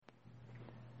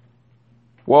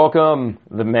Welcome,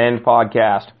 the Men's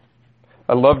Podcast.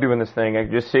 I love doing this thing. I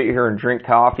can just sit here and drink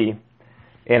coffee,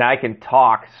 and I can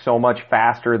talk so much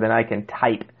faster than I can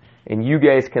type, and you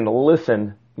guys can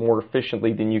listen more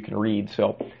efficiently than you can read.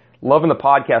 So, loving the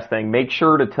podcast thing. Make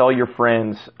sure to tell your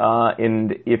friends,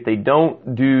 and if they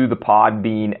don't do the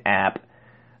Podbean app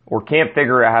or can't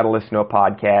figure out how to listen to a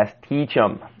podcast, teach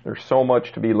them. There's so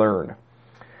much to be learned.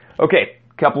 Okay,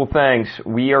 couple of things.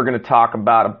 We are going to talk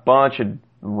about a bunch of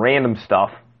random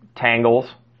stuff. Tangles.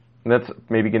 And that's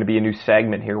maybe going to be a new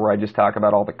segment here where I just talk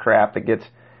about all the crap that gets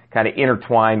kind of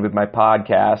intertwined with my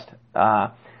podcast.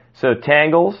 So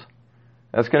Tangles,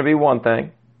 that's going to be one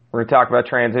thing. We're going to talk about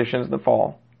transitions in the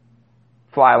fall.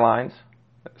 Fly lines,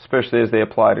 especially as they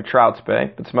apply to Trout,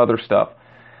 Spey, but some other stuff.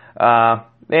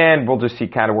 And we'll just see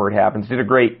kind of where it happens. Did a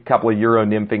great couple of Euro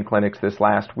nymphing clinics this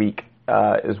last week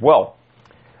as well.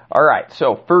 All right,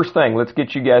 so first thing, let's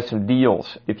get you guys some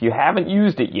deals. If you haven't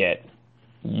used it yet,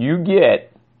 you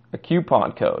get a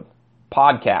coupon code,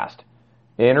 podcast.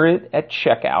 Enter it at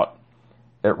checkout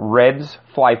at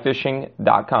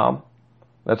redsflyfishing.com.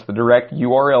 That's the direct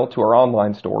URL to our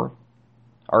online store.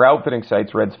 Our outfitting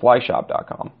site's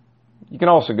redsflyshop.com. You can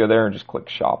also go there and just click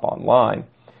shop online.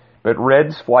 But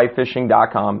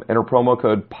redsflyfishing.com, enter promo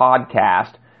code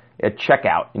podcast at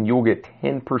checkout, and you'll get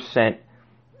 10%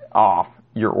 off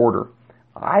your order.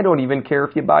 I don't even care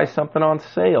if you buy something on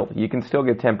sale. You can still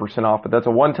get 10% off, but that's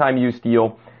a one-time use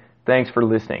deal. Thanks for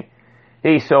listening.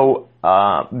 Hey, so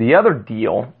the other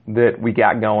deal that we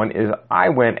got going is I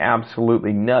went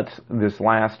absolutely nuts this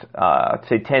last,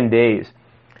 say, 10 days.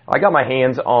 I got my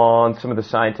hands on some of the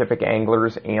Scientific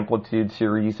Anglers Amplitude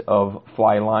series of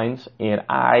fly lines, and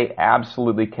I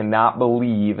absolutely cannot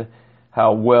believe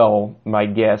how well my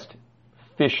guest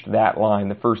fished that line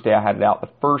the first day I had it out. The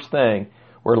first thing,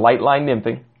 we're light line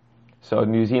nymphing, so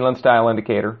New Zealand style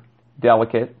indicator,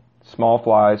 delicate, small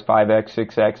flies, 5X,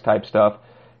 6X type stuff,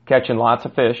 catching lots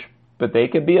of fish, but they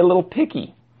could be a little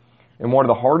picky. And one of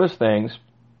the hardest things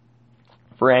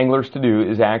for anglers to do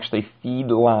is actually feed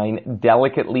line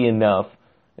delicately enough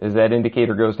as that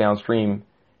indicator goes downstream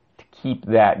to keep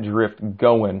that drift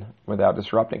going without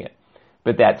disrupting it.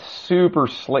 But that super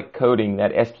slick coating,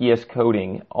 that STS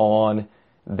coating on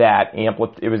that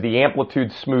it was the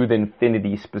Amplitude Smooth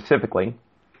Infinity specifically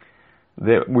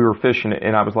that we were fishing,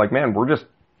 and I was like, man, we're just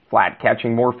flat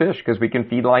catching more fish because we can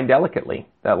feed line delicately.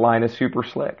 That line is super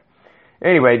slick.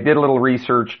 Anyway, did a little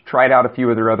research, tried out a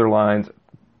few of their other lines.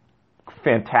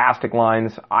 Fantastic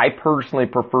lines. I personally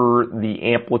prefer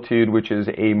the Amplitude, which is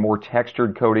a more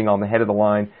textured coating on the head of the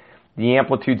line. The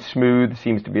Amplitude Smooth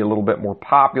seems to be a little bit more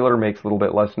popular, makes a little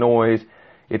bit less noise.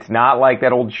 It's not like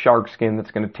that old shark skin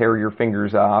that's going to tear your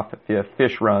fingers off if your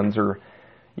fish runs or,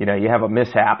 you have a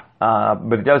mishap.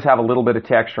 But it does have a little bit of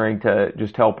texturing to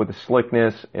just help with the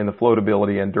slickness and the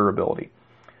floatability and durability.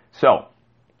 So,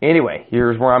 anyway,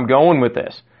 here's where I'm going with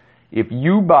this. If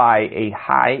you buy a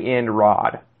high-end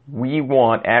rod, we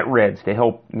want at Reds to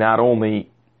help not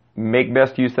only make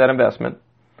best use of that investment,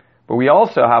 but we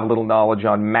also have a little knowledge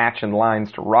on matching lines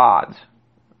to rods.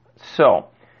 So,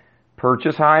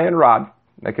 purchase high-end rod.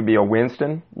 That could be a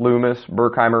Winston, Loomis,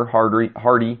 Berkheimer,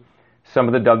 Hardy, some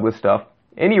of the Douglas stuff.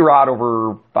 Any rod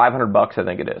over $500, I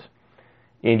think it is.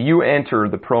 And you enter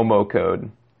the promo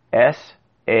code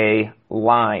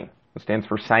SA-LINE. It stands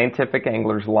for Scientific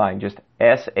Anglers Line. Just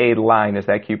SA-LINE is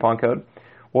that coupon code.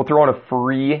 We'll throw in a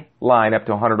free line up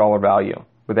to $100 value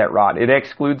with that rod. It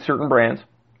excludes certain brands,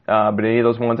 but any of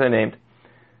those ones I named,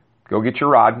 go get your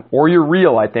rod or your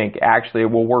reel. I think actually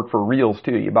it will work for reels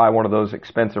too. You buy one of those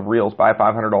expensive reels, buy a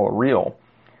 $500 reel.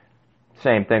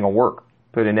 Same thing will work.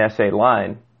 Put an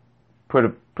SA-LINE.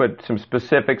 Put some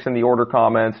specifics in the order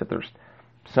comments if there's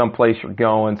some place you're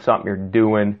going, something you're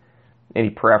doing, any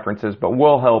preferences. But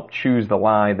we'll help choose the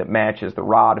line that matches the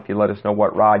rod. If you let us know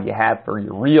what rod you have for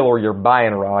your reel or your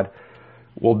buying rod,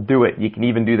 we'll do it. You can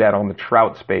even do that on the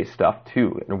Trout Spey stuff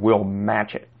too, and we'll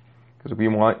match it. Because we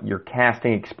want your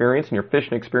casting experience and your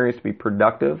fishing experience to be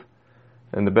productive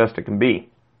and the best it can be.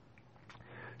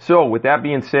 So, with that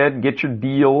being said, get your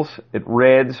deals at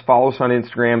Reds. Follow us on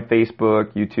Instagram,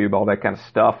 Facebook, YouTube, all that kind of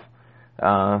stuff,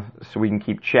 so we can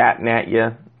keep chatting at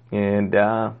you. And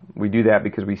we do that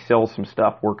because we sell some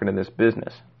stuff working in this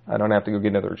business. I don't have to go get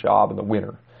another job in the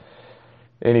winter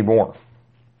anymore,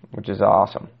 which is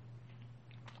awesome.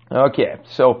 Okay,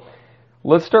 so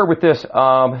let's start with this.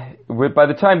 By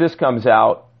the time this comes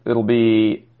out, it'll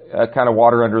be kind of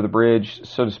water under the bridge,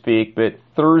 so to speak. But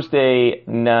Thursday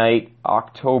night,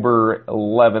 October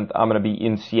 11th, I'm going to be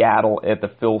in Seattle at the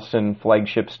Filson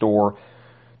flagship store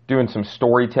doing some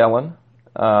storytelling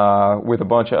with a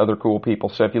bunch of other cool people.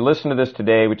 So if you listen to this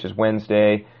today, which is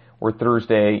Wednesday, or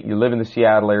Thursday, you live in the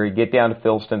Seattle area, get down to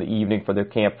Philston in the evening for their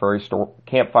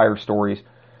campfire stories.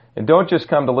 And don't just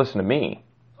come to listen to me.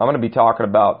 I'm going to be talking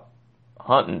about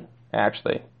hunting,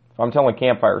 actually. If I'm telling a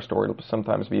campfire story, it'll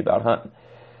sometimes be about hunting.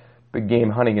 Big game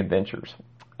hunting adventures.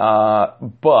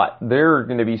 But there are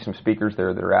going to be some speakers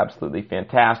there that are absolutely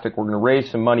fantastic. We're going to raise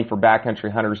some money for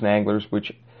backcountry hunters and anglers,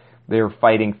 which they're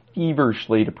fighting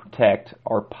feverishly to protect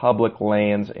our public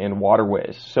lands and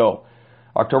waterways. So,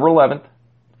 October 11th,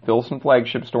 Philson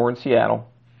Flagship Store in Seattle.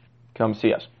 Come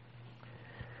see us.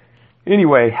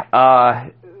 Anyway,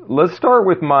 let's start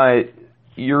with my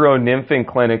Euro nymphing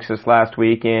clinics this last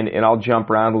weekend, and I'll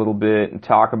jump around a little bit and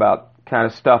talk about kind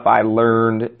of stuff I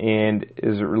learned and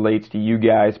as it relates to you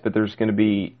guys, but there's going to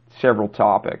be several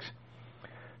topics.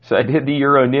 So I did the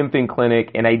Euro nymphing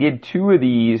clinic, and I did 2 of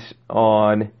these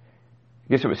on, I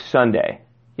guess it was Sunday.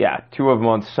 Yeah, 2 of them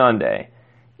on Sunday.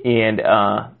 And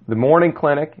the morning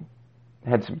clinic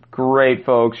had some great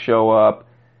folks show up,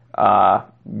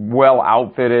 well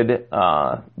outfitted.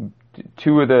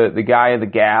 2 of the guy and the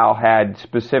gal had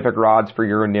specific rods for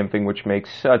Euro nymphing, which makes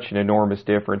such an enormous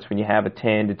difference when you have a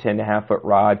 10 to 10.5 foot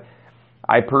rod.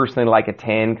 I personally like a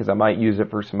 10 because I might use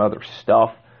it for some other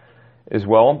stuff as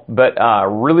well. But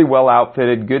really well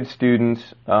outfitted, good students,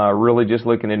 really just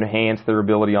looking to enhance their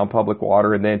ability on public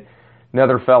water. And then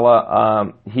another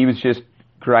fella, he was just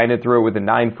grinding through it with a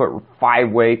 9 foot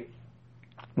 5 weight,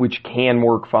 which can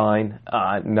work fine,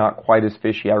 not quite as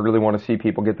fishy. I really want to see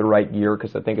people get the right gear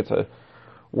because I think it's a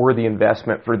worthy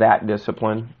investment for that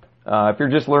discipline. If you're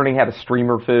just learning how to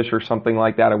streamer fish or something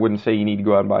like that, I wouldn't say you need to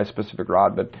go out and buy a specific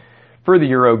rod. But for the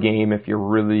Euro game, if you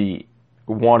really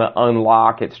want to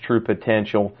unlock its true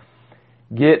potential,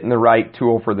 getting the right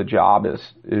tool for the job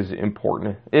is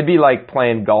important. It'd be like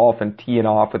playing golf and teeing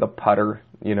off with a putter,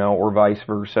 or vice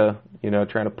versa,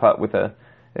 trying to putt with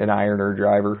an iron or a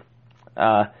driver.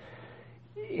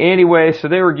 Anyway, so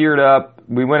they were geared up.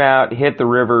 We went out, hit the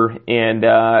river, and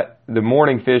the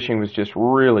morning fishing was just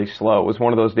really slow. It was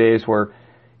one of those days where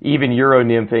even Euro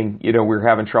nymphing, we were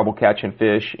having trouble catching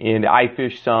fish, and I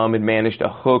fished some and managed to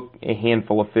hook a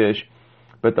handful of fish,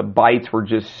 but the bites were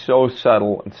just so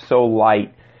subtle and so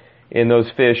light, and those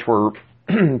fish were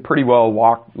pretty well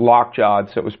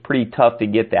lockjawed, so it was pretty tough to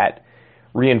get that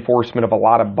reinforcement of a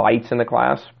lot of bites in the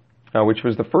class. Which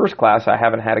was the first class I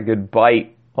haven't had a good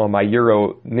bite on my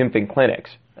Euro nymphing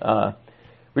clinics,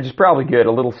 which is probably good.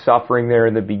 A little suffering there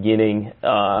in the beginning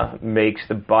makes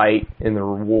the bite and the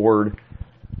reward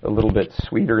a little bit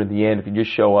sweeter in the end. If you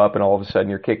just show up and all of a sudden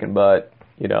you're kicking butt,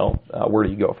 where do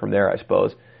you go from there, I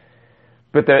suppose.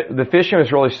 But the fishing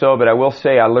was really slow, but I will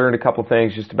say I learned a couple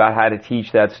things just about how to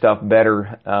teach that stuff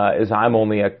better as I'm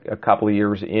only a couple of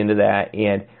years into that.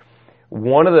 And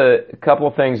one of the couple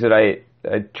of things that I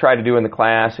try to do in the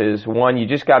class is, one, you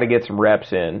just got to get some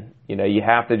reps in. You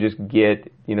have to just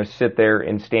sit there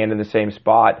and stand in the same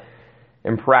spot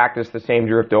and practice the same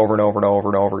drift over and over and over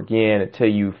and over again until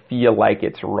you feel like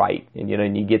it's right. And,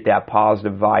 and you get that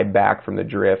positive vibe back from the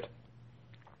drift.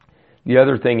 The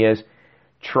other thing is,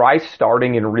 try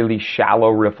starting in really shallow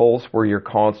riffles where you're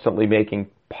constantly making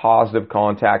positive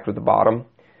contact with the bottom,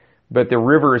 but the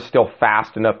river is still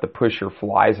fast enough to push your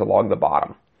flies along the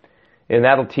bottom. And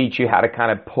that'll teach you how to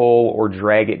kind of pull or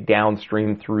drag it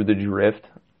downstream through the drift.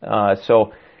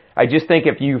 So I just think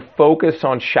if you focus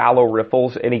on shallow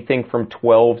riffles, anything from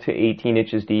 12 to 18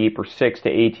 inches deep or 6 to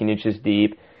 18 inches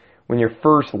deep, when you're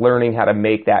first learning how to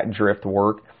make that drift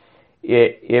work,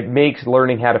 it makes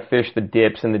learning how to fish the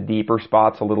dips and the deeper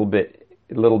spots a little bit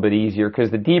easier,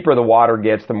 because the deeper the water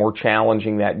gets, the more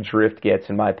challenging that drift gets,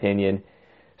 in my opinion.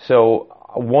 So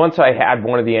once I had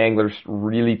one of the anglers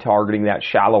really targeting that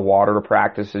shallow water to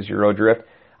practice his Euro drift,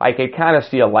 I could kind of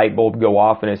see a light bulb go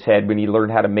off in his head when he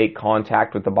learned how to make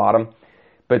contact with the bottom,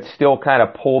 but still kind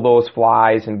of pull those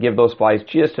flies and give those flies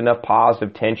just enough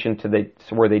positive tension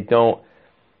so where they don't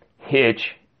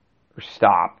hitch or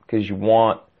stop, because you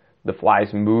want the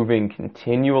flies moving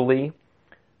continually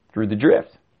through the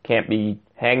drift. Can't be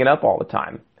hanging up all the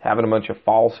time, having a bunch of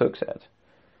false hook sets.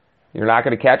 You're not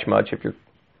going to catch much if you're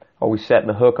always setting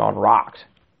the hook on rocks.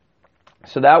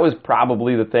 So that was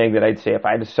probably the thing that I'd say, if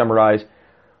I had to summarize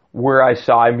where I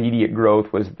saw immediate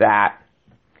growth, was that.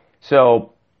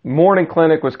 So morning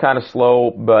clinic was kind of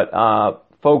slow, but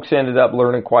folks ended up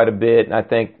learning quite a bit. And I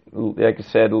think, like I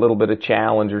said, a little bit of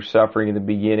challenge or suffering in the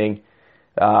beginning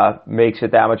makes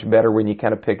it that much better when you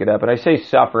kind of pick it up. And I say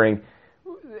suffering,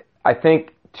 I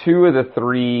think 2 of the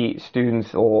 3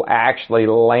 students actually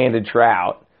landed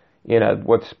trout in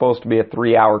what's supposed to be a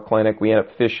 3-hour clinic. We ended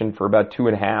up fishing for about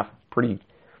 2.5.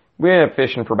 We ended up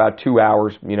fishing for about 2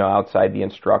 hours, outside the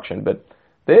instruction, but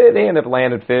they end up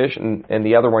landing fish, and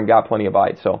the other one got plenty of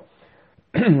bites. So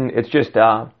it's just,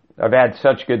 I've had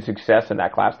such good success in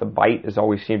that class. The bite has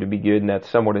always seemed to be good, and that's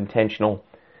somewhat intentional.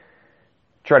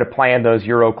 Try to plan those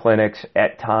Euro clinics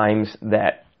at times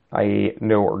that I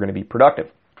know are going to be productive.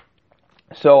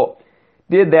 So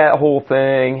did that whole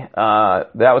thing.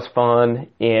 That was fun,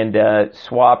 and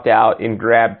swapped out and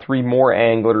grabbed 3 more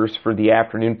anglers for the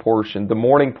afternoon portion. The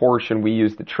morning portion, we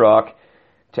used the truck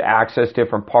to access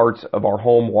different parts of our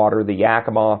home water, the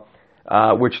Yakima,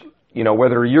 which, you know,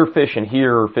 whether you're fishing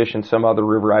here or fishing some other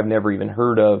river I've never even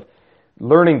heard of,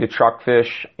 learning to truck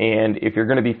fish, and if you're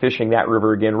going to be fishing that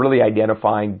river again, really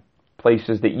identifying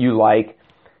places that you like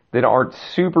that aren't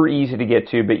super easy to get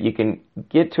to, but you can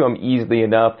get to them easily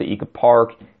enough that you can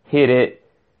park, hit it,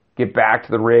 get back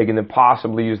to the rig, and then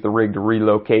possibly use the rig to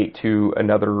relocate to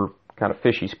another kind of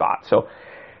fishy spot. So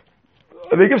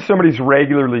I think if somebody's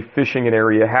regularly fishing an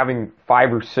area, having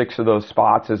 5 or 6 of those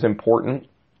spots is important,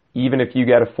 even if you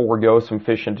got to forego some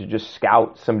fishing to just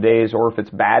scout some days, or if it's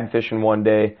bad fishing one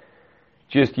day,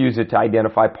 just use it to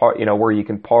identify, you know, where you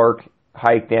can park,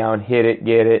 hike down, hit it,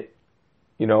 get it,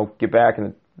 you know, get back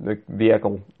in the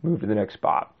vehicle, move to the next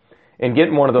spot. And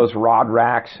getting one of those rod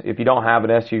racks, if you don't have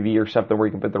an SUV or something where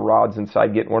you can put the rods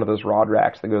inside, getting one of those rod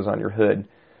racks that goes on your hood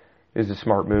is a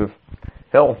smart move.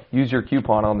 Hell, use your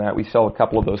coupon on that. We sell a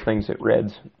couple of those things at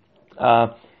Red's.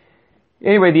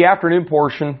 Anyway, the afternoon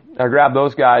portion, I grabbed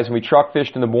those guys, and we truck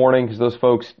fished in the morning because those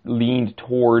folks leaned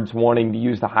towards wanting to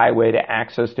use the highway to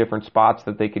access different spots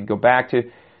that they could go back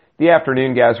to. The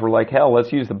afternoon guys were like, hell,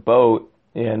 let's use the boat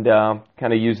and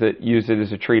kind of use it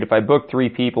as a treat. If I book 3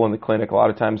 people in the clinic, a lot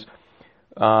of times,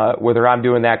 whether I'm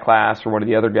doing that class or one of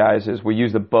the other guys, is we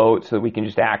use the boat so that we can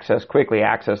just quickly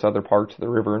access other parts of the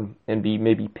river and be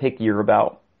maybe pickier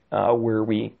about where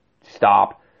we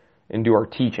stop and do our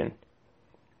teaching.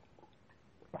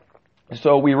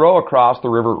 So we row across the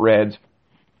river at Red's.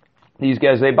 These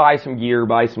guys, they buy some gear,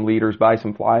 buy some leaders, buy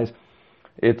some flies.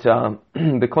 It's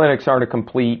the clinics aren't a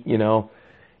complete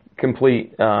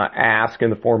ask in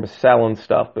the form of selling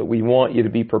stuff, but we want you to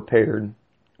be prepared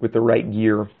with the right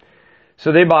gear.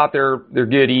 So they bought their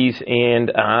goodies,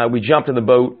 and we jumped in the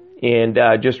boat and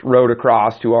just rowed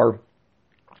across to our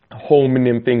home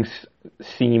nymphing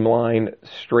seam line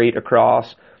straight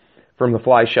across from the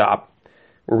fly shop,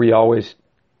 where we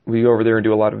go over there and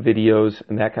do a lot of videos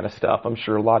and that kind of stuff. I'm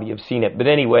sure a lot of you have seen it. But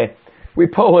anyway, we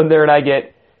pull in there, and I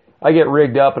get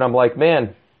rigged up, and I'm like,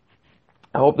 man,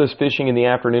 I hope this fishing in the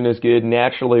afternoon is good.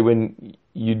 Naturally, when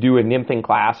you do a nymphing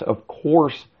class, of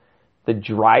course, the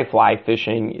dry fly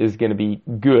fishing is going to be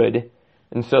good.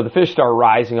 And so the fish start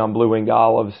rising on blue-winged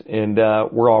olives, and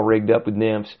we're all rigged up with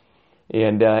nymphs.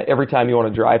 And every time you want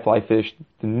to dry fly fish,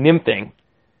 the nymphing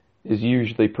is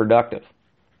usually productive.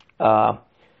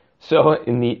 So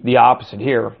in the opposite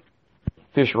here,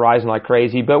 fish are rising like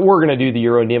crazy, but we're going to do the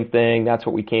Euro nymph thing. That's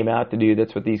what we came out to do.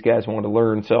 That's what these guys wanted to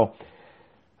learn. So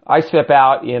I step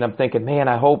out, and I'm thinking, man,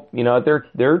 I hope, you know,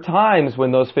 there are times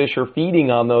when those fish are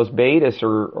feeding on those Baetis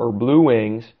or blue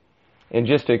wings. And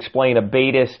just to explain, a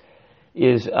Baetis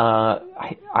is,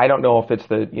 I don't know if it's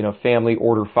the, you know, family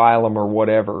order phylum or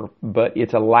whatever, but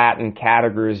it's a Latin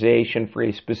categorization for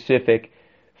a specific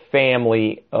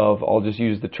family of, I'll just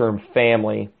use the term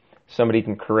family. Somebody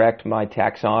can correct my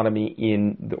taxonomy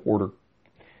in the order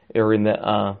or in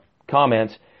the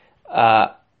comments.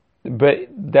 But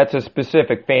that's a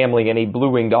specific family, and a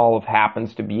blue-winged olive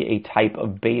happens to be a type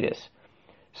of Baetis.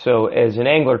 So as an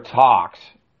angler talks,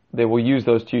 they will use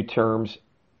those two terms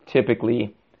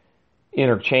typically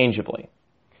interchangeably.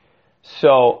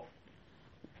 So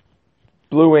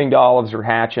blue-winged olives are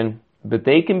hatching, but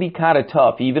they can be kind of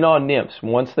tough, even on nymphs.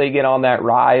 Once they get on that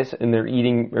rise and they're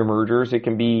eating emergers, they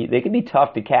can be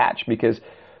tough to catch, because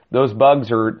those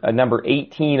bugs are a number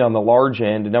 18 on the large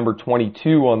end, a number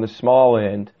 22 on the small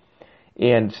end.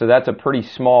 And so that's a pretty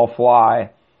small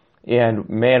fly. And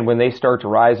man, when they start to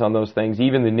rise on those things,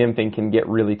 even the nymphing can get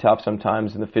really tough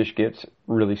sometimes, and the fish gets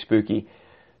really spooky.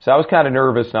 So I was kind of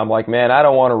nervous, and I'm like, man, I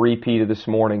don't want to repeat it this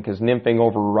morning, because nymphing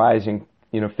over rising,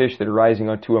 you know, fish that are rising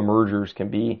on 2 emergers can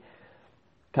be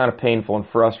kind of painful and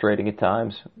frustrating at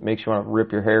times. Makes you want to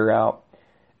rip your hair out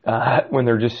when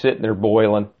they're just sitting there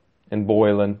boiling and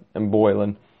boiling and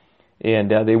boiling.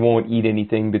 And they won't eat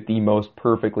anything but the most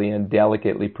perfectly and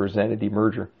delicately presented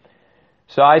emerger.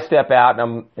 So I step out,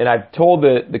 and I've told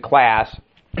the class,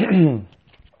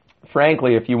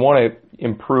 frankly, if you want to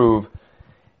improve,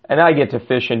 and I get to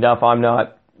fish enough, I'm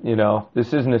not, you know,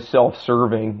 this isn't a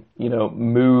self-serving, you know,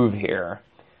 move here.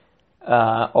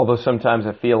 Although sometimes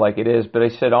I feel like it is. But I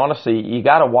said, honestly, you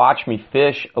got to watch me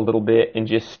fish a little bit and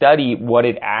just study what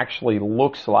it actually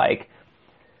looks like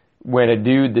when a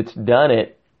dude that's done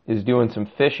it is doing some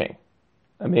fishing.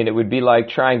 I mean, it would be like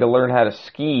trying to learn how to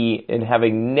ski and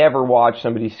having never watched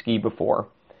somebody ski before,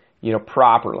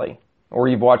 properly. Or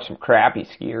you've watched some crappy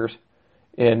skiers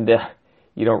and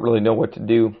you don't really know what to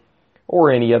do,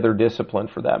 or any other discipline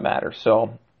for that matter.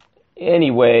 So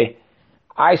anyway,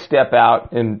 I step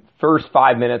out, and first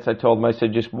 5 minutes I told him, I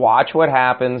said, just watch what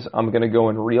happens. I'm going to go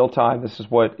in real time. This is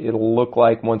what it'll look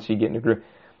like once you get in a groove.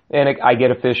 And I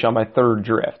get a fish on my third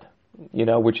drift,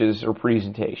 which is a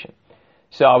presentation.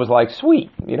 So I was like,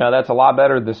 sweet, that's a lot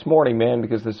better this morning, man,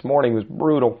 because this morning was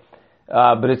brutal.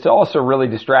 But it's also really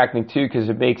distracting too, because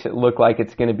it makes it look like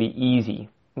it's going to be easy.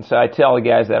 And so I tell the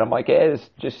guys that, I'm like, hey,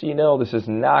 just so you know, this is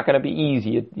not going to be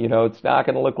easy. It's not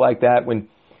going to look like that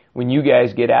when you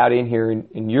guys get out in here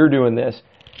and you're doing this,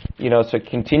 so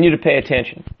continue to pay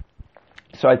attention.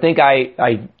 So I think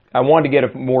I wanted to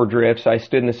get more drifts. I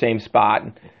stood in the same spot.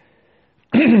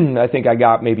 And I think I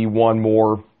got maybe one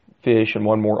more fish and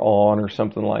one more on or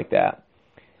something like that.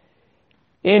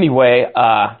 Anyway,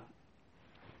 at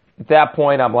that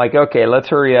point, I'm like, okay, let's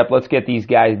hurry up. Let's get these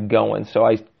guys going. So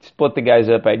I split the guys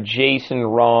up. I had Jason,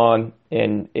 Ron,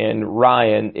 and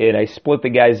Ryan, and I split the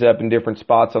guys up in different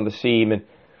spots on the seam. And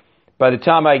by the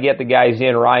time I get the guys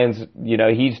in, Ryan's,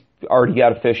 he's already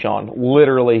got a fish on.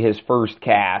 Literally his first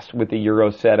cast with the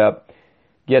Euro setup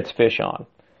gets fish on.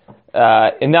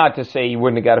 And not to say he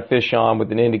wouldn't have got a fish on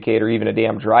with an indicator, even a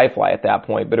damn dry fly at that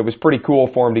point, but it was pretty cool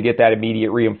for him to get that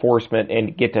immediate reinforcement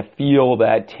and get to feel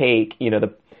that take,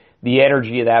 the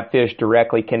energy of that fish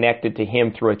directly connected to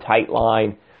him through a tight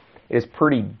line is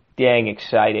pretty dang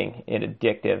exciting and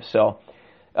addictive. So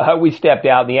we stepped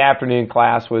out, and the afternoon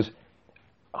class was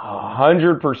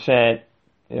 100%,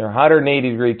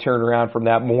 180-degree turnaround from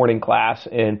that morning class,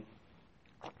 and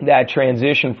that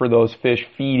transition for those fish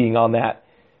feeding on that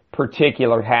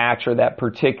particular hatch or that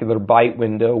particular bite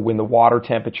window when the water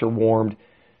temperature warmed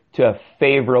to a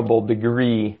favorable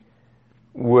degree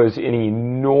was an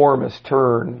enormous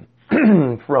turn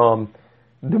from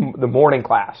the morning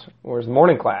class. Whereas the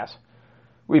morning class,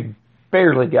 we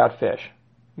barely got fish.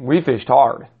 We fished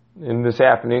hard. In this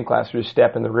afternoon class, we just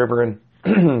step in the river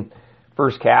and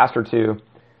first cast or two,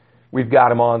 we've got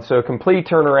them on. So complete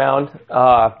turnaround.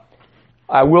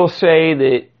 I will say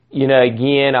that,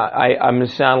 again, I'm going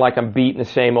to sound like I'm beating the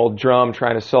same old drum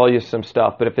trying to sell you some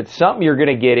stuff, but if it's something you're going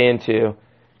to get into,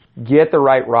 get the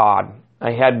right rod.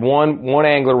 I had one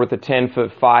angler with a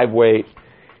 10-foot 5 weight,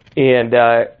 and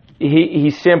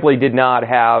he simply did not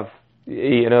have,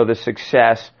 the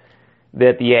success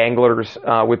that the anglers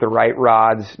with the right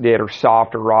rods did, or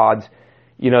softer rods.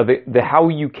 The how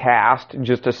you cast,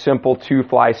 just a simple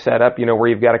 2-fly setup, where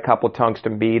you've got a couple of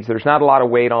tungsten beads. There's not a lot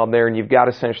of weight on there, and you've got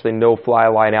essentially no fly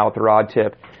line out the rod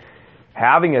tip.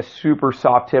 Having a super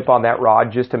soft tip on that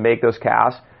rod just to make those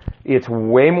casts, it's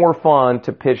way more fun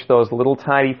to pitch those little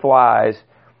tiny flies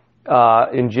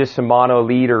in just some mono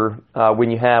leader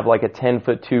when you have like a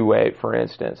 10-foot 2 weight, for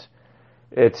instance.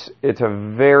 It's a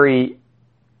very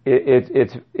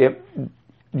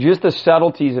just the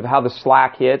subtleties of how the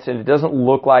slack hits, and it doesn't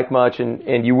look like much,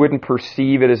 and you wouldn't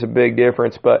perceive it as a big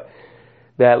difference, but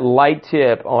that light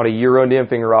tip on a Euro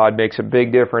nymphing rod makes a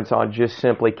big difference on just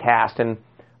simply casting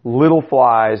little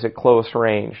flies at close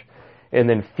range, and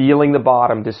then feeling the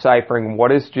bottom, deciphering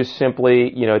what is just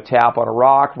simply, tap on a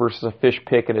rock versus a fish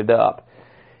picking it up,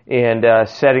 and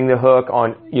setting the hook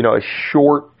on, a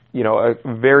short, a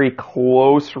very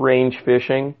close range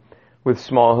fishing with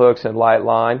small hooks and light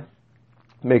line.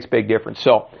 Makes a big difference.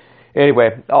 So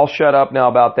anyway, I'll shut up now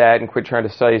about that and quit trying to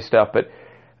sell you stuff, but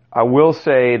I will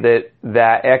say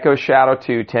that Echo Shadow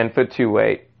 2 10-foot 2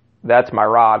 weight, that's my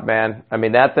rod, man. I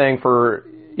mean, that thing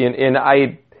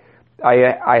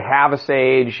I have a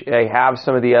Sage, I have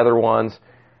some of the other ones.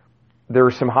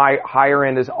 There's some higher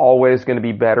end is always going to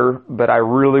be better, but I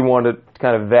really want to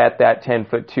kind of vet that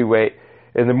 10-foot 2 weight.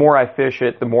 And the more I fish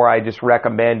it, the more I just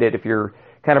recommend it if you're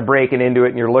kind of breaking into it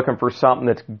and you're looking for something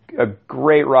that's a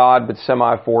great rod but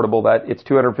semi-affordable. That it's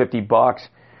 $250.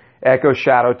 Echo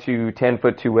Shadow 2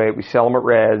 10-foot 2 weight. We sell them at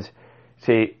Reds. It's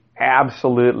a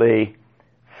absolutely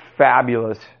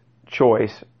fabulous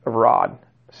choice of rod.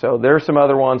 So there's some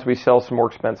other ones. We sell some more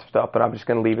expensive stuff, but I'm just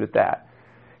going to leave it at that.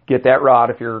 Get that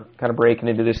rod if you're kind of breaking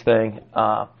into this thing.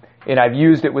 And I've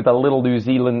used it with a little New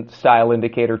Zealand style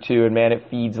indicator too, and man,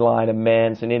 it feeds line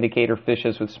immense. An indicator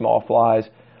fishes with small flies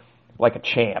like a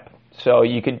champ. So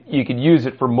you could use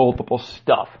it for multiple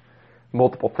stuff,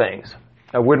 multiple things.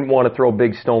 I wouldn't want to throw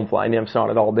big stonefly nymphs on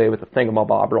it all day with a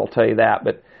thingamabobber, I'll tell you that.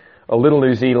 But a little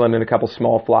New Zealand and a couple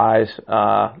small flies,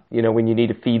 when you need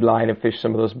a feed line and fish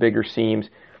some of those bigger seams,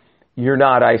 you're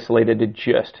not isolated to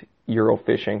just Euro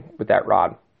fishing with that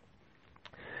rod.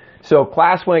 So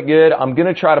class went good. I'm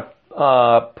going to try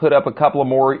to put up a couple of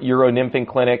more Euro nymphing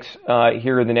clinics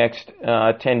here in the next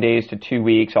 10 days to 2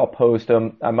 weeks. I'll post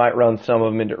them. I might run some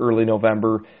of them into early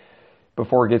November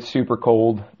before it gets super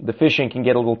cold. The fishing can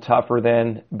get a little tougher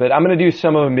then, but I'm going to do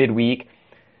some of them midweek.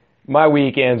 My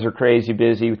weekends are crazy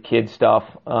busy with kid stuff.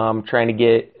 Trying to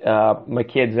get my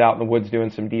kids out in the woods doing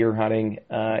some deer hunting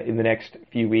in the next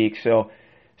few weeks. So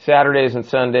Saturdays and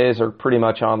Sundays are pretty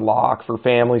much on lock for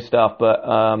family stuff, but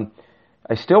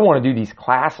I still want to do these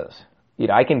classes.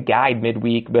 I can guide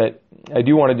midweek, but I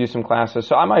do want to do some classes.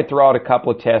 So I might throw out a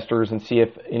couple of testers and see if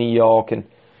any of y'all can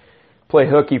play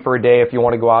hooky for a day if you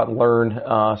want to go out and learn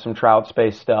some trout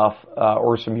space stuff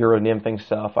or some Euro nymphing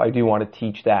stuff. I do want to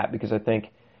teach that because I think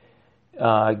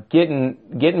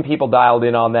getting people dialed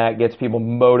in on that gets people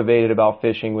motivated about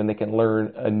fishing when they can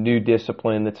learn a new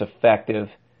discipline that's effective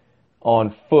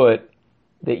on foot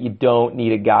that you don't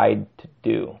need a guide to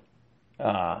do.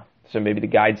 So maybe the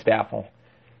guide staff will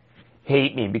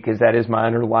hate me because that is my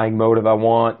underlying motive. I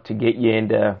want to get you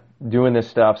into doing this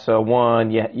stuff. So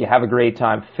one, you have a great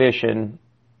time fishing.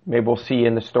 Maybe we'll see you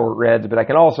in the store at Reds, but I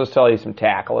can also sell you some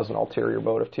tackle as an ulterior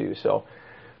motive too. So,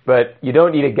 but you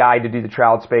don't need a guide to do the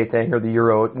trout spay thing or the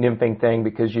Euro nymphing thing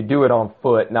because you do it on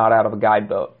foot, not out of a guide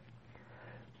boat.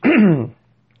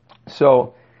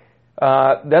 So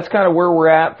that's kind of where we're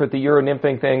at for the Euro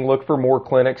nymphing thing. Look for more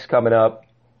clinics coming up.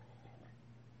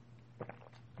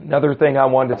 Another thing I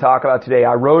wanted to talk about today,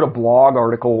 I wrote a blog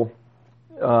article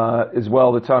as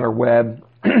well that's on our web,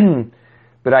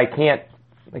 but I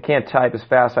can't type as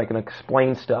fast as I can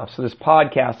explain stuff. So this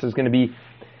podcast is going to be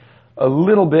a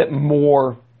little bit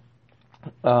more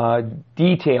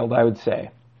detailed, I would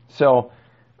say. So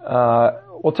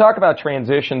we'll talk about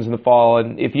transitions in the fall,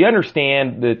 and if you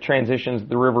understand the transitions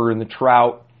the river and the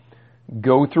trout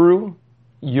go through,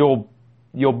 you'll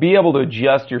be able to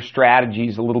adjust your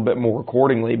strategies a little bit more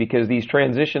accordingly because these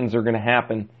transitions are going to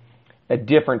happen at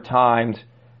different times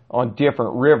on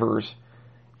different rivers.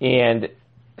 And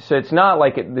so it's not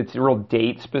like it's real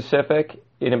date specific,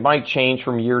 and it might change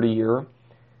from year to year.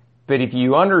 But if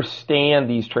you understand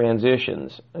these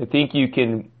transitions, I think you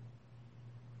can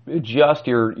adjust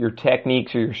your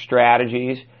techniques or your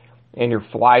strategies and your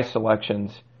fly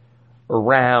selections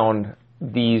around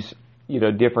these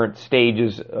different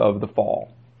stages of the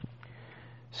fall.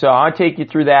 So I'll take you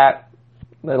through that.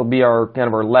 That'll be our kind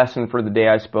of our lesson for the day,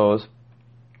 I suppose.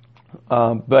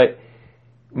 But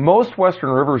most Western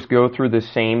rivers go through the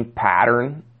same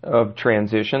pattern of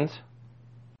transitions.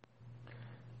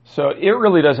 So it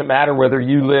really doesn't matter whether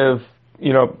you live,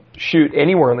 shoot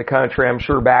anywhere in the country. I'm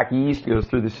sure back east goes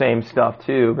through the same stuff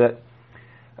too, but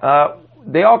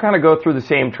they all kind of go through the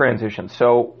same transitions.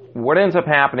 So what ends up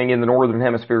happening in the northern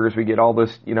hemisphere is we get all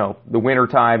this, the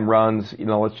wintertime runs,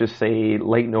 let's just say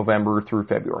late November through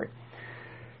February.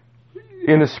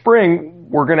 In the spring,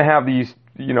 we're going to have these,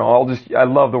 I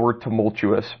love the word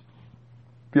tumultuous.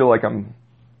 Feel like I'm,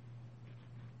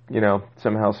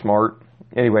 somehow smart.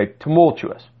 Anyway,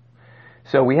 tumultuous.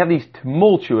 So we have these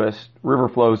tumultuous river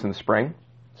flows in the spring.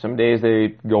 Some days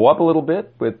they go up a little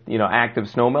bit with, active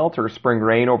snowmelt or spring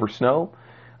rain over snow,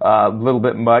 a little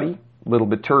bit muddy, a little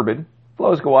bit turbid.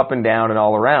 Flows go up and down and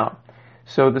all around.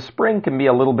 So the spring can be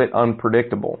a little bit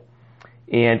unpredictable.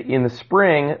 And in the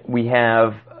spring, we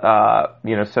have,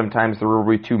 sometimes the river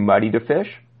will be too muddy to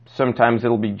fish. Sometimes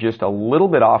it'll be just a little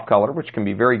bit off color, which can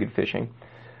be very good fishing.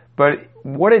 But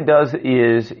what it does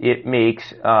is it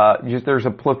makes, there's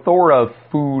a plethora of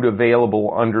food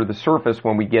available under the surface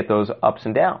when we get those ups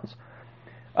and downs.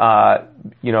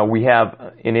 We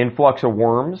have an influx of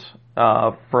worms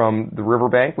from the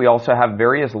riverbank. We also have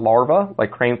various larvae,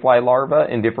 like cranefly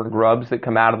larvae and different grubs that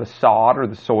come out of the sod or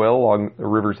the soil along the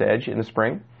river's edge in the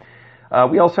spring.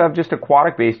 We also have just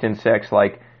aquatic-based insects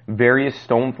like various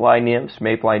stonefly nymphs,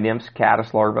 mayfly nymphs,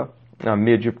 caddis larvae,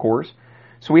 midge, of course.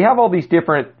 So we have all these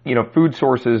different, food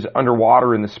sources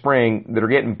underwater in the spring that are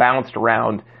getting bounced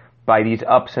around by these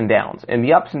ups and downs. And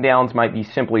the ups and downs might be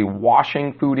simply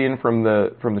washing food in from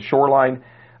the shoreline.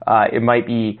 It might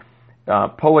be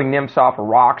pulling nymphs off of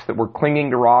rocks that were clinging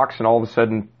to rocks, and all of a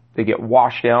sudden they get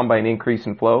washed down by an increase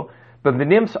in flow. But the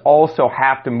nymphs also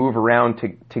have to move around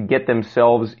to get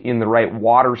themselves in the right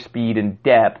water speed and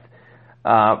depth.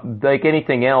 Like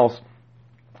anything else,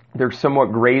 they're somewhat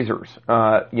grazers.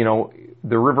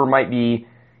 The river might be,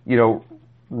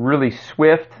 really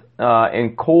swift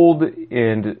and cold,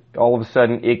 and all of a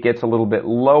sudden it gets a little bit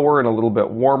lower and a little bit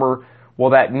warmer.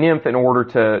 Well, that nymph, in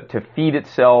order to feed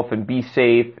itself and be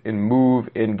safe and move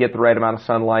and get the right amount of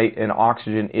sunlight and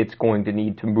oxygen, it's going to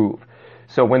need to move.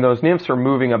 So when those nymphs are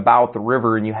moving about the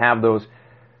river and you have those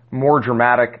more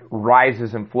dramatic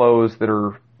rises and flows that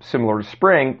are, similar to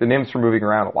spring, the nymphs are moving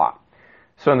around a lot.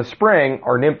 So in the spring,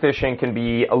 our nymph fishing can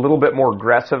be a little bit more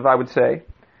aggressive, I would say.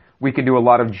 We can do a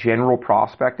lot of general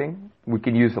prospecting. We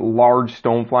can use large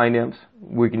stonefly nymphs.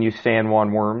 We can use San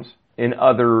Juan worms and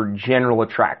other general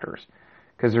attractors,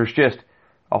 because there's just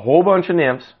a whole bunch of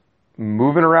nymphs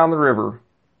moving around the river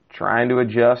trying to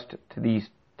adjust to these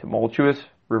tumultuous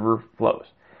river flows.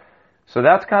 So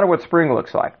that's kind of what spring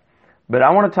looks like. But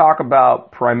I want to talk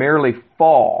about primarily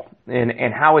fall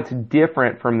and how it's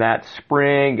different from that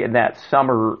spring and that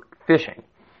summer fishing.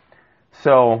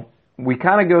 So we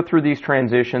kind of go through these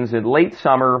transitions in late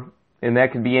summer, and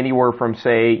that could be anywhere from,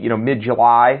 say,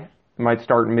 mid-July. It might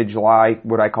start in mid-July,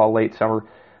 what I call late summer,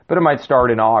 but it might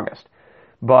start in August.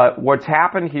 But what's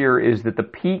happened here is that the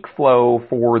peak flow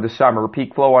for the summer,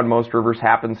 peak flow on most rivers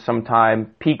happens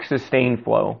sometime, peak sustained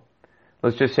flow.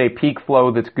 Let's just say peak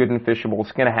flow that's good and fishable.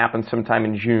 It's going to happen sometime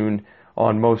in June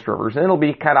on most rivers. And it'll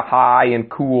be kind of high and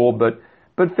cool, but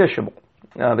fishable.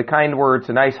 The kind where it's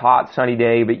a nice hot sunny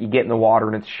day, but you get in the water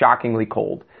and it's shockingly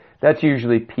cold. That's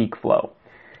usually peak flow.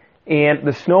 And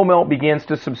the snow melt begins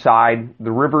to subside.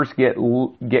 The rivers get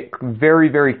very,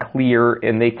 very clear,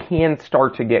 and they can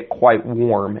start to get quite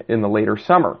warm in the later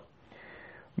summer.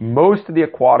 Most of the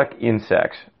aquatic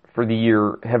insects for the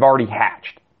year have already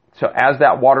hatched. So as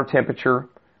that water temperature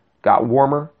got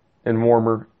warmer and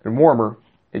warmer and warmer,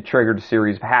 it triggered a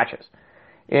series of hatches.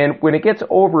 And when it gets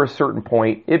over a certain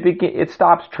point, it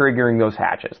stops triggering those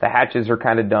hatches. The hatches are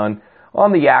kind of done.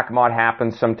 On the Yakima, it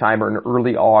happens sometime in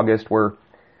early August, where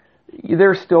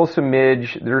there's still some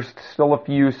midge, there's still a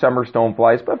few summer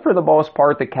stoneflies, but for the most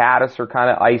part, the caddis are kind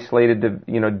of isolated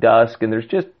to dusk, and there's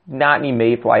just not any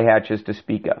mayfly hatches to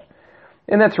speak of.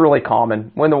 And that's really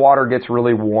common. When the water gets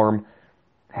really warm,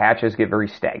 hatches get very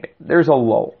stagnant. There's a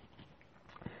lull.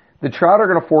 The trout are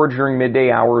going to forage during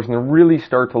midday hours and really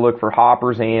start to look for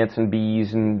hoppers, ants, and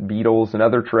bees, and beetles, and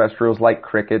other terrestrials like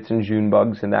crickets and June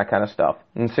bugs and that kind of stuff.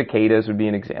 And cicadas would be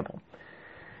an example.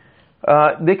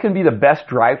 They can be the best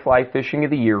dry fly fishing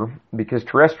of the year because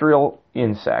terrestrial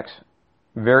insects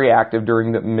very active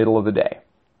during the middle of the day.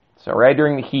 So right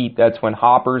during the heat, that's when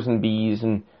hoppers and bees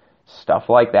and stuff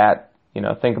like that,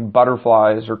 think of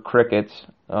butterflies or crickets,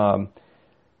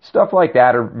 stuff like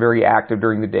that are very active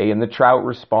during the day, and the trout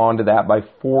respond to that by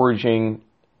foraging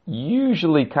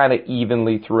usually kind of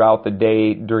evenly throughout the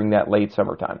day during that late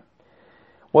summertime.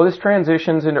 Well, this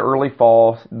transitions into early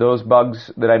fall. Those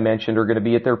bugs that I mentioned are going to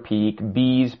be at their peak.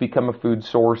 Bees become a food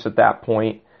source at that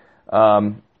point.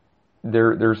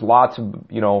 There's lots of,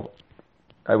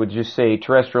 I would just say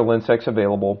terrestrial insects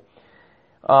available.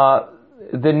 The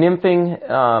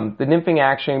nymphing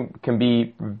action can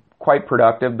be quite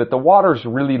productive, but the water's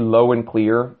really low and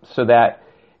clear, so that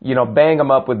bang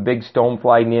them up with big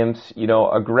stonefly nymphs,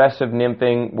 aggressive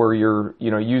nymphing where you're,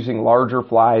 using larger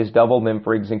flies, double nymph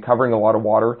rigs, and covering a lot of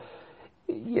water.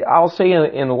 I'll say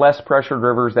in less pressured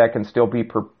rivers that can still be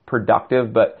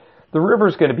productive, but the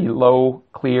river's going to be low,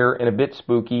 clear, and a bit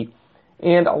spooky.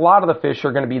 And a lot of the fish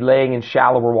are going to be laying in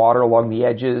shallower water along the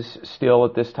edges still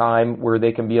at this time, where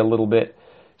they can be a little bit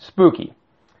spooky.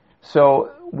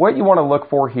 So what you want to look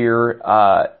for here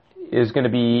is going to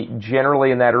be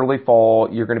generally in that early fall,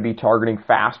 you're going to be targeting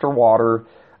faster water,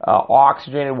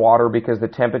 oxygenated water, because the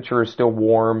temperature is still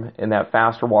warm and that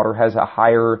faster water has a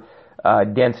higher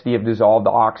density of dissolved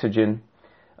oxygen.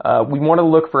 We want to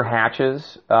look for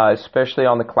hatches, especially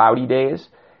on the cloudy days.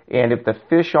 And if the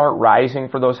fish aren't rising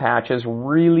for those hatches,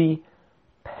 really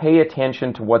pay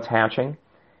attention to what's hatching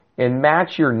and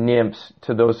match your nymphs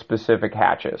to those specific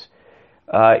hatches.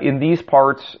 In these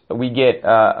parts, we get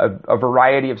a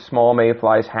variety of small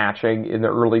mayflies hatching in the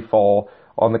early fall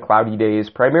on the cloudy days,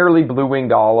 primarily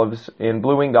blue-winged olives. In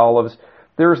blue-winged olives,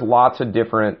 there's lots of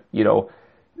different,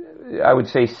 I would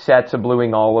say sets of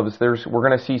blue-winged olives. We're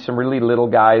going to see some really little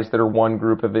guys that are one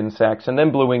group of insects, and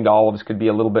then blue-winged olives could be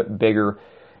a little bit bigger.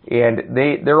 And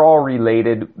they're all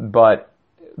related, but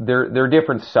they're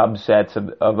different subsets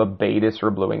of a Baetis or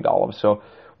a blue-winged olive. So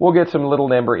we'll get some little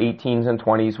number 18s and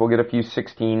 20s. We'll get a few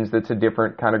 16s. That's a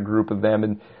different kind of group of them.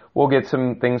 And we'll get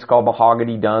some things called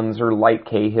mahogany duns or light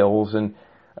Cahills. And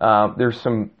there's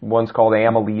some ones called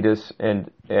amylitis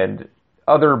and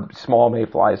other small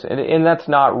mayflies. And that's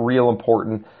not real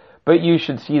important. But you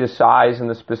should see the size and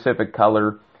the specific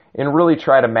color and really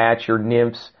try to match your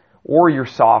nymphs or your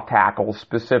soft hackles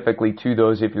specifically to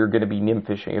those if you're going to be nymph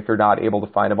fishing, if you're not able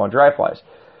to find them on dry flies.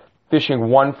 Fishing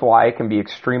one fly can be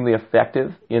extremely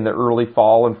effective in the early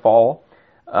fall and fall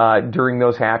during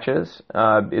those hatches.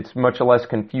 It's much a less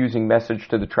confusing message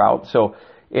to the trout. So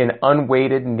an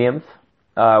unweighted nymph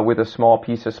with a small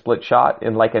piece of split shot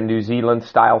and like a New Zealand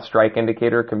style strike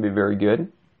indicator can be very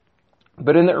good.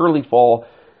 But in the early fall,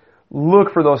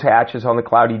 look for those hatches on the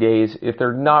cloudy days. If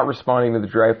they're not responding to the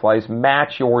dry flies,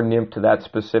 match your nymph to that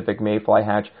specific mayfly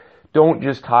hatch. Don't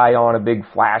just tie on a big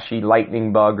flashy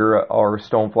lightning bug or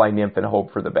stonefly nymph and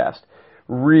hope for the best.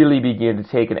 Really begin to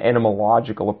take an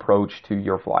entomological approach to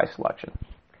your fly selection.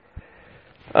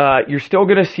 You're still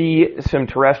going to see some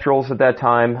terrestrials at that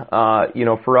time.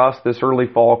 For us, this early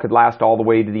fall could last all the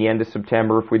way to the end of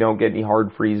September if we don't get any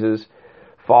hard freezes.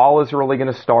 Fall is really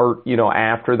going to start,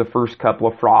 after the first couple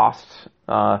of frosts.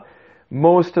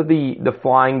 Most of the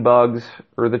flying bugs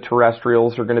or the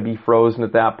terrestrials are going to be frozen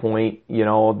at that point.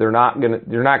 They're not going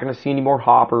to see any more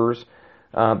hoppers.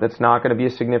 That's not going to be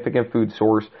a significant food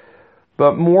source.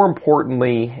 But more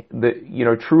importantly,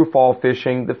 true fall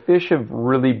fishing, the fish have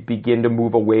really begun to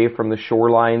move away from the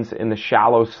shorelines and the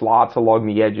shallow slots along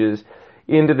the edges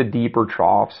into the deeper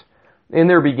troughs. And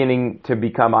they're beginning to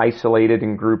become isolated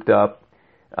and grouped up.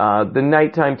 The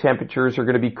nighttime temperatures are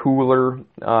going to be cooler.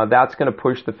 That's going to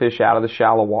push the fish out of the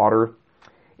shallow water.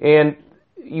 And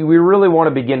we really want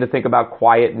to begin to think about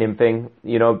quiet nymphing,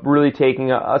 really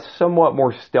taking a somewhat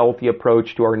more stealthy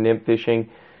approach to our nymph fishing.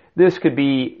 This could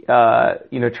be,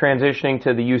 transitioning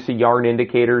to the use of yarn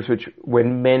indicators, which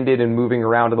when mended and moving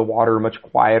around in the water are much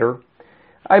quieter.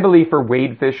 I believe for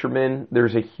wade fishermen,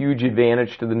 there's a huge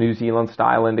advantage to the New Zealand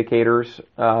style indicators.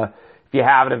 If you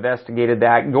haven't investigated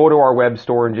that, go to our web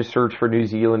store and just search for New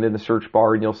Zealand in the search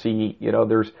bar, and you'll see,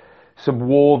 there's some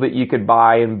wool that you could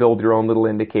buy and build your own little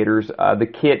indicators. The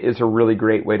kit is a really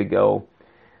great way to go.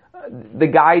 The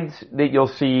guides that you'll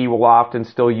see will often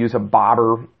still use a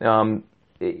bobber.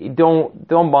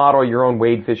 Don't model your own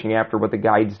wade fishing after what the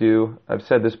guides do. I've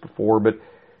said this before, but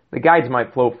the guides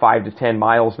might float 5 to 10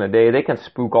 miles in a day. They can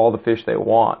spook all the fish they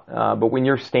want. But when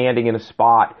you're standing in a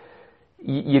spot,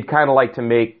 you'd kind of like to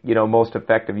make, most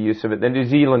effective use of it. The New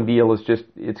Zealand deal is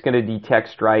it's going to detect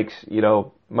strikes,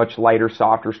 much lighter,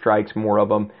 softer strikes, more of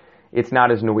them. It's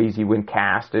not as noisy when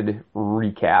casted,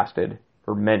 recasted,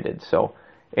 or mended. So,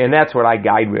 and that's what I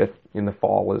guide with in the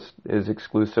fall is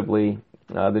exclusively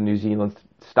the New Zealand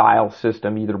style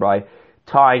system, either by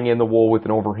tying in the wool with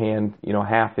an overhand,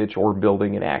 half hitch, or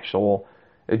building an actual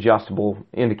adjustable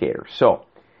indicator. So,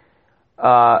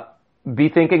 be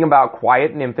thinking about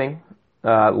quiet nymphing.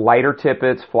 Lighter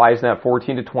tippets, flies in that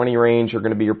 14 to 20 range are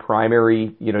going to be your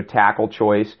primary, tackle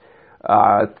choice.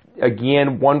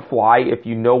 Again, one fly, if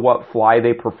you know what fly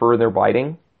they prefer they're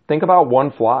biting, think about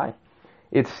one fly.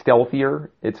 It's stealthier,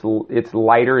 it's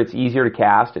lighter, it's easier to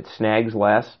cast, it snags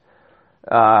less.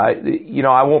 I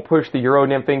won't push the Euro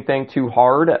nymphing thing too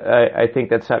hard. I think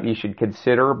that's something you should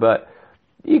consider, but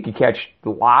you could catch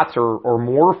lots or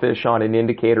more fish on an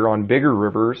indicator on bigger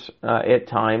rivers at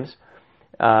times.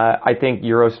 I think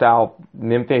Euro-style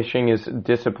nymph fishing is a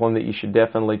discipline that you should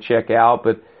definitely check out,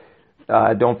 but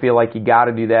don't feel like you got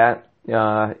to do that.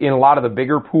 In a lot of the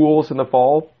bigger pools in the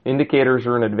fall, indicators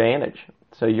are an advantage.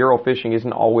 So Euro fishing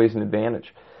isn't always an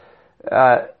advantage.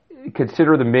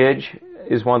 Consider the midge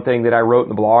is one thing that I wrote in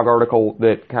the blog article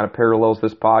that kind of parallels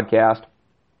this podcast,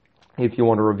 if you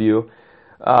want to review.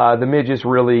 The midge is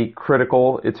really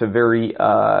critical. It's a very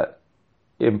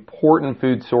important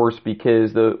food source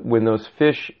because when those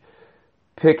fish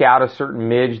pick out a certain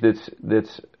midge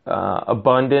that's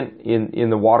abundant in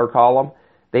the water column,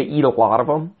 they eat a lot of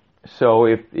them. So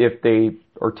if they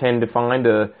tend to find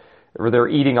or they're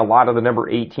eating a lot of the number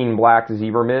 18 black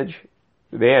zebra midge,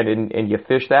 man, and you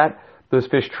fish that, those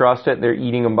fish trust it, and they're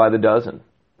eating them by the dozen.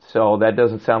 So that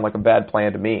doesn't sound like a bad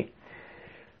plan to me.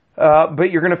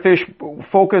 But you're going to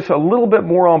focus a little bit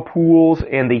more on pools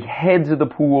and the heads of the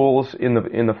pools in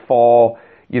the fall,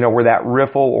 where that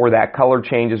riffle or that color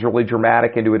change is really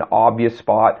dramatic into an obvious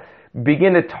spot.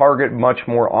 Begin to target much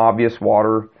more obvious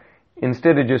water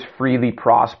instead of just freely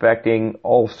prospecting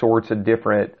all sorts of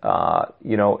different,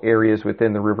 areas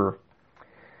within the river.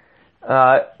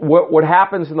 What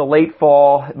happens in the late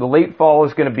fall? The late fall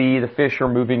is going to be the fish are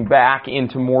moving back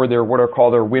into more what are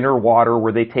called their winter water,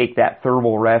 where they take that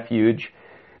thermal refuge.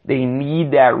 They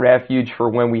need that refuge for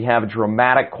when we have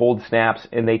dramatic cold snaps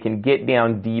and they can get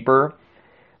down deeper.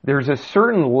 There's a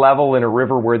certain level in a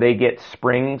river where they get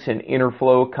springs and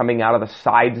interflow coming out of the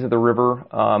sides of the river.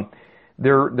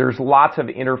 There's lots of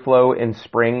interflow and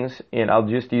springs, and I'll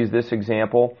just use this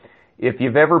example. If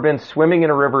you've ever been swimming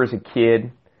in a river as a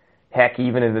kid, heck,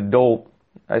 even an adult,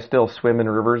 I still swim in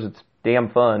rivers. It's damn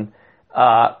fun.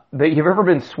 But you've ever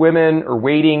been swimming or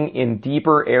wading in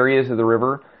deeper areas of the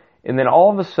river, and then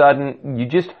all of a sudden you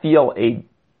just feel a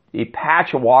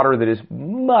patch of water that is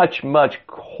much, much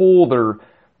colder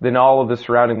than all of the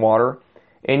surrounding water.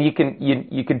 And you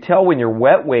can tell when you're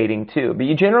wet wading too, but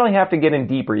you generally have to get in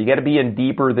deeper. You got to be in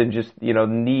deeper than just,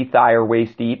 knee, thigh, or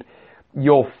waist deep.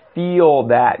 You'll feel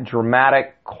that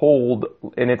dramatic cold,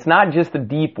 and it's not just the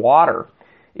deep water.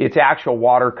 It's actual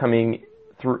water coming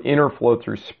through interflow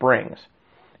through springs.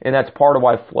 And that's part of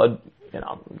why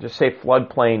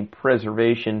floodplain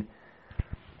preservation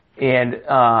and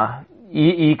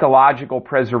ecological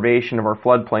preservation of our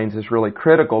floodplains is really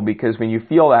critical, because when you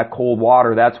feel that cold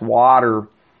water, that's water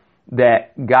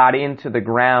that got into the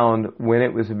ground when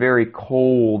it was very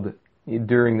cold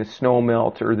during the snow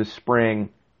melt or the spring.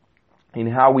 And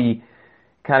how we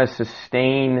kind of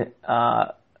sustain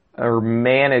or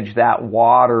manage that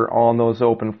water on those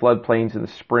open floodplains in the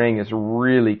spring is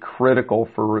really critical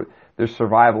for the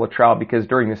survival of trout, because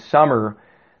during the summer,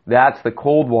 that's the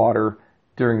cold water.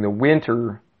 During the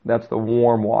winter, that's the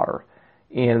warm water.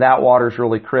 And that water is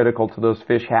really critical to those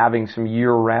fish having some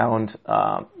year-round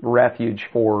refuge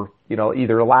for,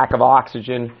 either a lack of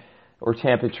oxygen or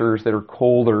temperatures that are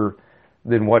colder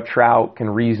than what trout can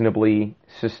reasonably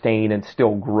sustain and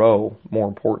still grow, more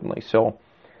importantly. So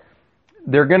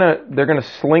they're gonna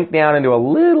slink down into a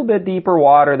little bit deeper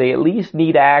water. They at least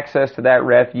need access to that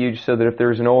refuge so that if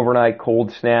there's an overnight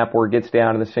cold snap where it gets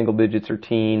down in the single digits or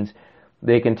teens,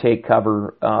 they can take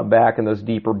cover back in those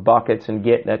deeper buckets and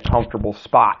get in a comfortable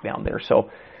spot down there.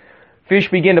 So fish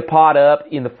begin to pot up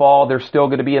in the fall. They're still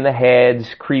going to be in the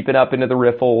heads, creeping up into the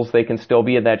riffles. They can still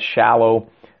be in that shallow,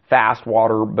 fast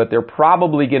water, but they're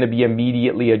probably going to be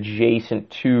immediately adjacent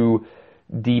to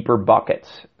deeper buckets.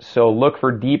 So look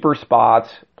for deeper spots,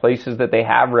 places that they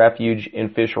have refuge,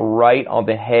 and fish right on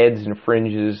the heads and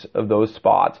fringes of those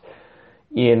spots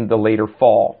in the later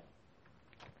fall.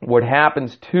 What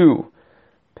happens too,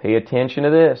 pay attention to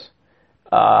this.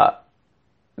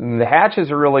 The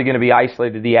hatches are really going to be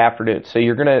isolated the afternoon. So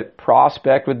you're going to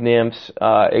prospect with nymphs.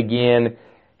 Again,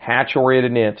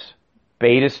 hatch-oriented nymphs,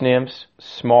 Baetis nymphs,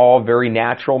 small, very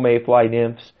natural mayfly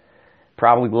nymphs,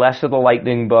 probably less of the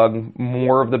lightning bug,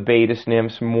 more of the Baetis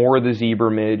nymphs, more of the zebra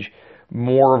midge,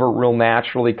 more of a real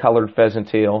naturally colored pheasant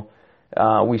tail.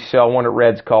 We sell one at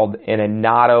Red's called an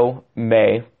Anato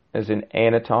May, as an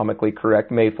anatomically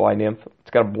correct mayfly nymph. It's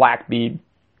got a black bead.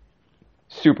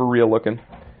 Super real looking,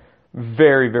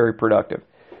 very, very productive.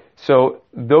 So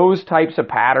those types of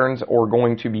patterns are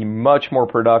going to be much more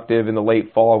productive in the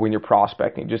late fall when you're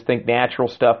prospecting. Just think natural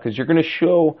stuff, because you're going to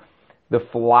show the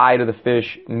fly to the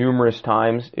fish numerous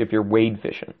times if you're wade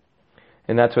fishing.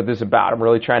 And that's what this is about. I'm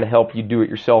really trying to help you do it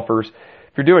yourselfers.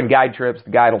 If you're doing guide trips, the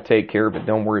guide will take care of it.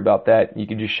 Don't worry about that. You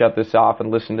can just shut this off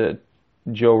and listen to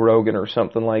Joe Rogan or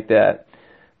something like that.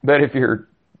 But if you're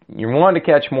wanting to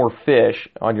catch more fish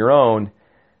on your own,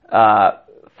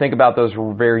 think about those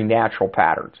very natural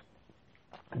patterns.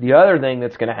 The other thing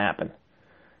that's going to happen,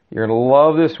 you're going to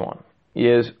love this one,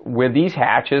 is when these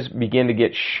hatches begin to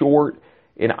get short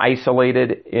and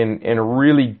isolated and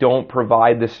really don't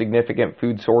provide the significant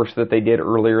food source that they did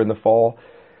earlier in the fall,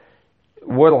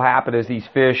 what will happen is these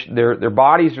fish, their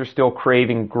bodies are still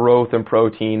craving growth and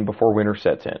protein before winter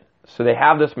sets in. So they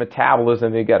have this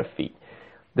metabolism they've got to feed.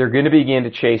 They're going to begin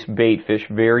to chase bait fish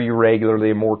very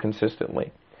regularly and more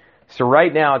consistently. So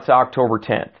right now it's October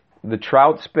 10th. The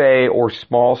trout, spey, or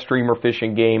small streamer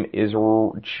fishing game is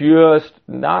just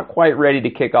not quite ready to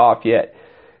kick off yet,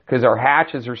 because our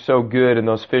hatches are so good and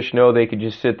those fish know they could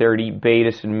just sit there and eat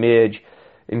Baetis and midge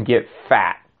and get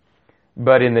fat.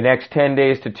 But in the next 10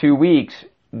 days to 2 weeks,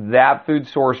 that food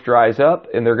source dries up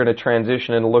and they're going to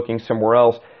transition into looking somewhere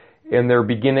else, and they're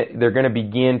going to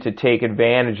begin to take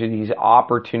advantage of these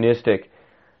opportunistic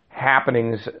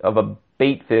happenings of a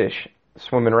bait fish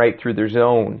swimming right through their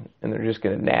zone, and they're just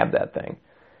going to nab that thing.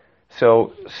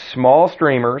 So small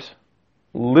streamers,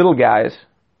 little guys,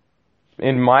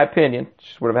 in my opinion,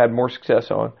 just would have had more success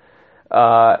on,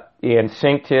 and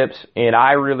sink tips, and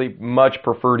I really much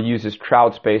prefer to use this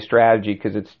trout spey strategy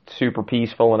because it's super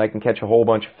peaceful and I can catch a whole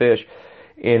bunch of fish.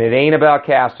 And it ain't about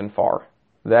casting far.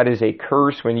 That is a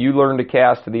curse. When you learn to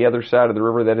cast to the other side of the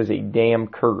river, that is a damn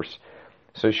curse.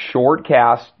 So short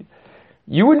cast.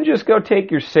 You wouldn't just go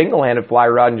take your single-handed fly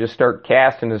rod and just start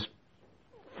casting as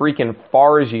freaking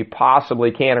far as you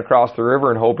possibly can across the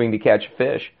river and hoping to catch a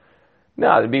fish. No,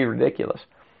 that'd be ridiculous.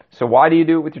 So why do you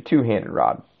do it with your two-handed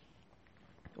rod?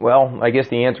 Well, I guess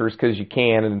the answer is because you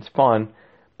can and it's fun.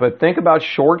 But think about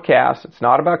short casts. It's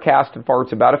not about casting far.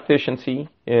 It's about efficiency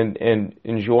and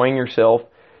enjoying yourself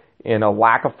and a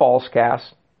lack of false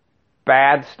casts.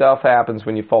 Bad stuff happens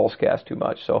when you false cast too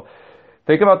much. So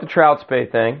think about the trout spey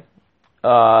thing.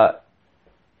 And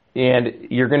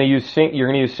you're going to use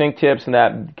sink tips in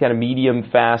that kind of medium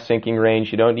fast sinking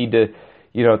range. You don't need to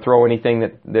throw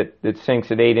anything that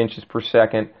sinks at 8 inches per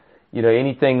second.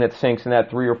 Anything that sinks in that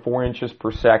 3 or 4 inches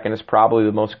per second is probably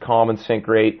the most common sink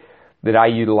rate that I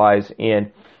utilize.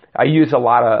 And I use a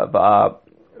lot of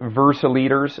Versa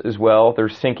leaders as well. They're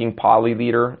sinking poly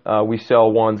leader. We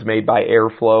sell ones made by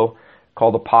Airflow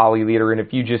called a poly leader. And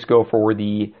if you just go for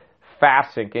the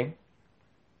fast sinking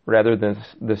rather than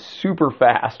the super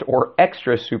fast or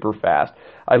extra super fast,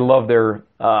 I love their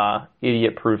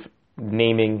idiot-proof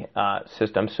naming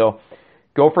system. So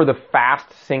go for the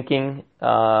fast sinking.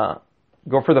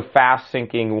 Go for the fast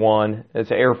sinking one. It's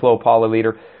an Airflow poly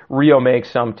leader. Rio makes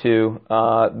some too.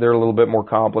 They're a little bit more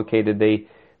complicated.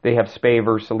 They have Spey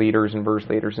Versa leaders and Versa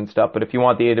leaders and stuff. But if you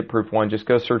want the idiot-proof one, just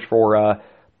go search for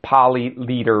poly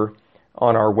leader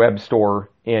on our web store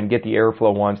and get the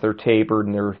Airflow ones. They're tapered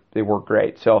and they work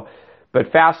great. So,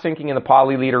 but fast sinking in the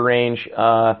poly leader range,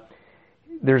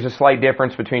 there's a slight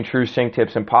difference between true sink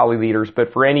tips and poly leaders.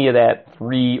 But for any of that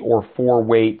 3 or 4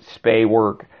 weight Spey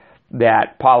work,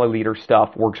 that poly leader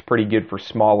stuff works pretty good for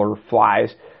smaller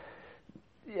flies.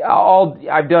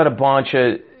 I've done a bunch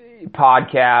of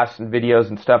podcasts and videos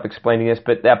and stuff explaining this,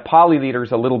 but that poly leader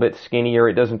is a little bit skinnier.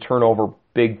 It doesn't turn over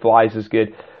big flies as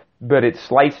good, but it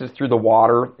slices through the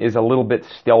water, is a little bit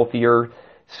stealthier.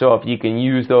 So if you can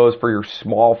use those for your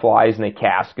small flies and they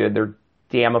cast good, they're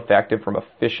damn effective from a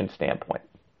fishing standpoint.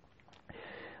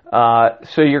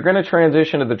 So you're going to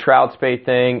transition to the trout spay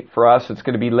thing. For us, it's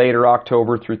going to be later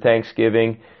October through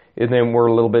Thanksgiving, and then we're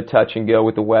a little bit touch and go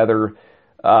with the weather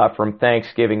from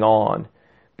Thanksgiving on.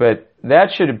 But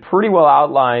that should pretty well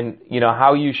outline,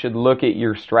 how you should look at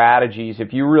your strategies.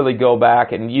 If you really go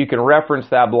back, and you can reference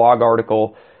that blog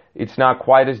article, it's not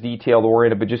quite as detailed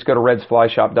oriented, but just go to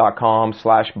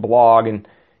redsflyshop.com/blog and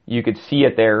you could see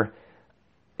it there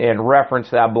and reference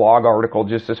that blog article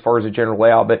just as far as a general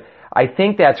layout. But I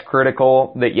think that's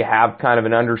critical that you have kind of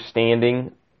an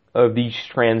understanding of these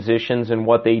transitions and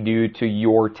what they do to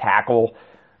your tackle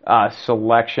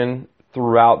selection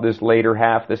throughout this later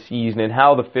half of the season, and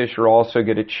how the fish are also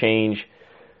going to change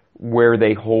where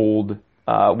they hold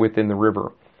within the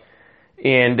river.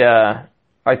 And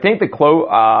I think the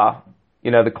closures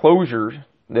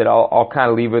that I'll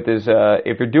kind of leave with is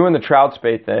if you're doing the trout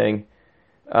spay thing,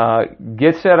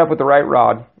 get set up with the right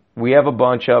rod. We have a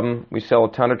bunch of them. We sell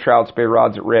a ton of trout spay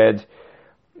rods at Reds.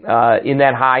 In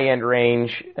that high end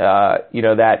range, that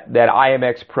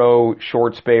IMX Pro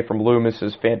short spay from Loomis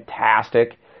is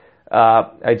fantastic.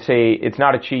 I'd say it's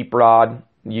not a cheap rod.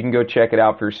 You can go check it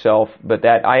out for yourself. But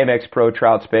that IMX Pro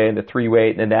trout spay and the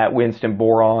 3-weight, and then that Winston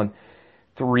Boron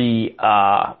 3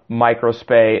 micro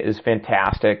spay is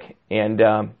fantastic. And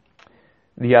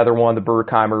the other one, the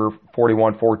Berkheimer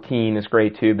 4114, is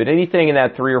great too. But anything in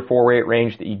that 3 or 4 weight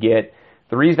range that you get,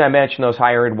 the reason I mention those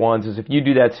higher end ones is if you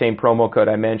do that same promo code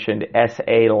I mentioned,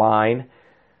 SA Line,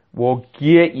 will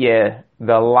get you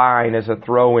the line as a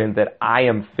throw-in that I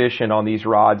am fishing on these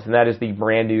rods, and that is the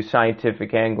brand new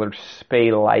Scientific Angler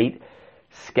Spey Light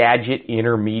Skagit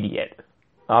Intermediate.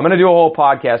 I'm going to do a whole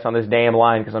podcast on this damn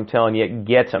line because I'm telling you, it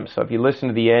gets them. So if you listen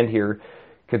to the end here,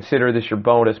 consider this your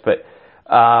bonus. But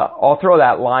I'll throw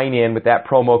that line in with that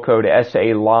promo code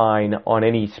SA Line on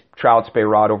any trout spay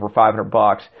rod over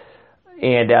 $500.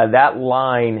 And that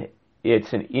line,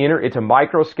 it's a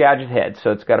micro Skagit head,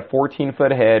 so it's got a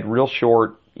 14-foot head, real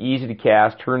short, easy to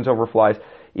cast, turns over flies.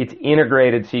 It's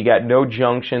integrated, so you got no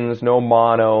junctions, no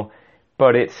mono,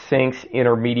 but it sinks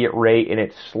intermediate rate and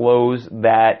it slows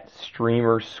that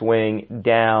streamer swing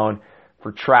down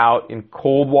for trout in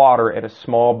cold water at a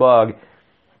small bug.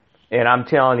 And I'm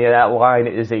telling you, that line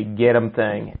is a get 'em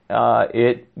thing.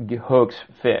 It hooks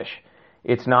fish.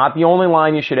 It's not the only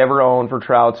line you should ever own for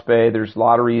trout spay. There's a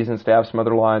lot of reasons to have some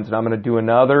other lines, and I'm going to do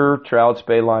another trout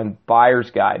spay line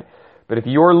buyer's guide. But if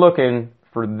you're looking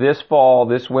for this fall,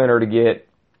 this winter, to get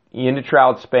into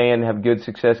trout spay and have good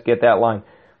success, get that line.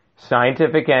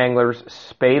 Scientific Anglers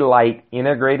Spey Light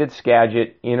Integrated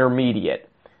Skagit Intermediate.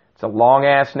 It's a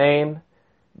long-ass name.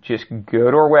 Just go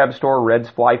to our web store,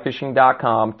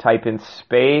 redsflyfishing.com, type in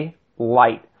Spey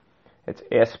Light. It's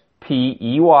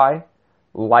S-P-E-Y,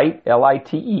 Light,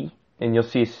 L-I-T-E, and you'll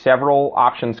see several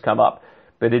options come up.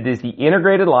 But it is the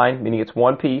integrated line, meaning it's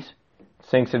one piece,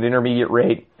 sinks at intermediate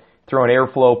rate. Throw an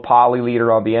Airflow poly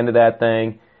leader on the end of that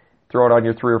thing, throw it on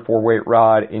your 3 or 4 weight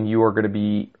rod, and you are going to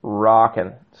be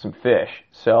rocking some fish.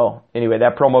 So anyway,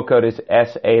 that promo code is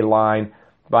SA Line.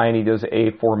 Buy any of those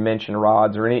aforementioned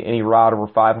rods or any rod over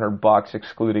 $500,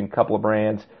 excluding a couple of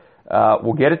brands.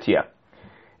 We'll get it to you.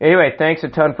 Anyway, thanks a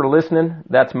ton for listening.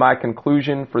 That's my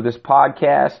conclusion for this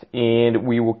podcast, and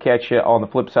we will catch you on the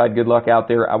flip side. Good luck out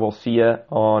there. I will see you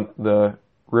on the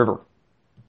river.